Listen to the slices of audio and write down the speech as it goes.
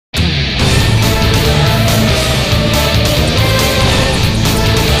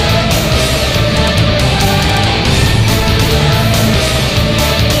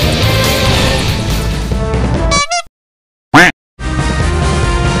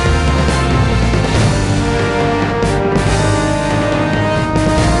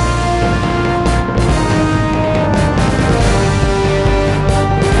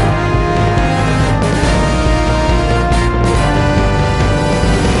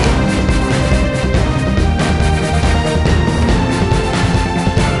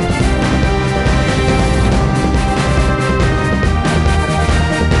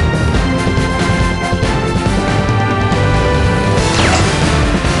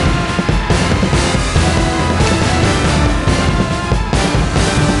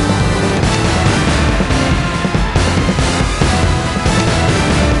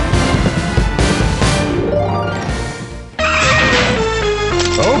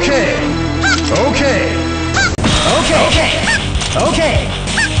Okay. Okay. Okay. Okay.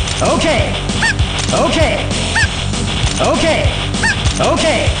 Okay. Okay. Okay.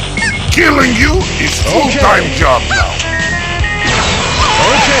 Okay. Killing you is full-time job now.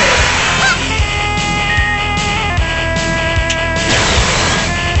 Okay.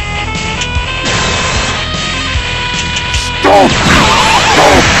 Stop it!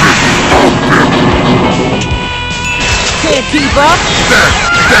 Can't keep up. Dead!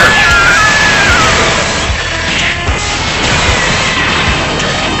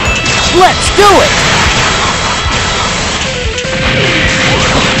 Let's do it.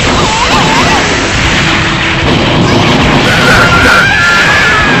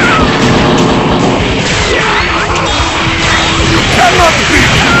 Cannot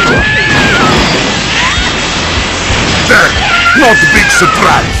beat! Dead! Not a big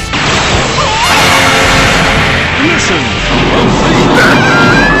surprise! Mission Dead!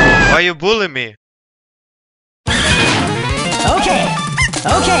 Why you bully me? Okay.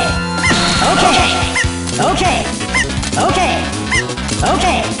 Okay. Okay. Okay. Okay. Okay.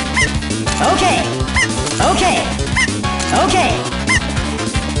 Okay. Okay. Okay.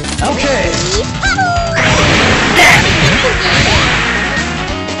 Okay.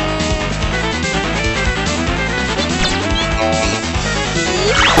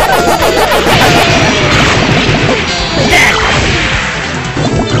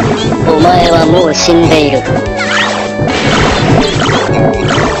お前はもう死んでいる。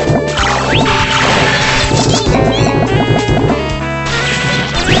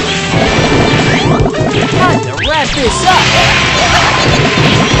Time to wrap this up.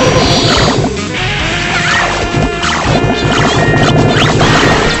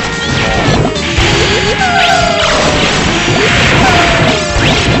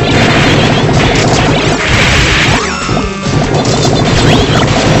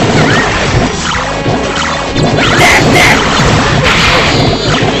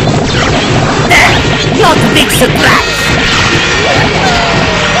 Not a big surprise.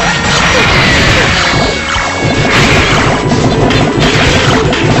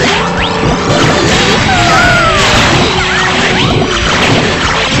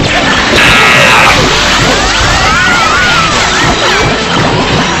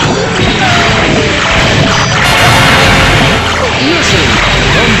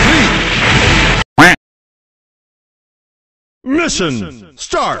 Mission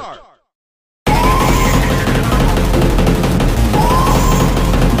start.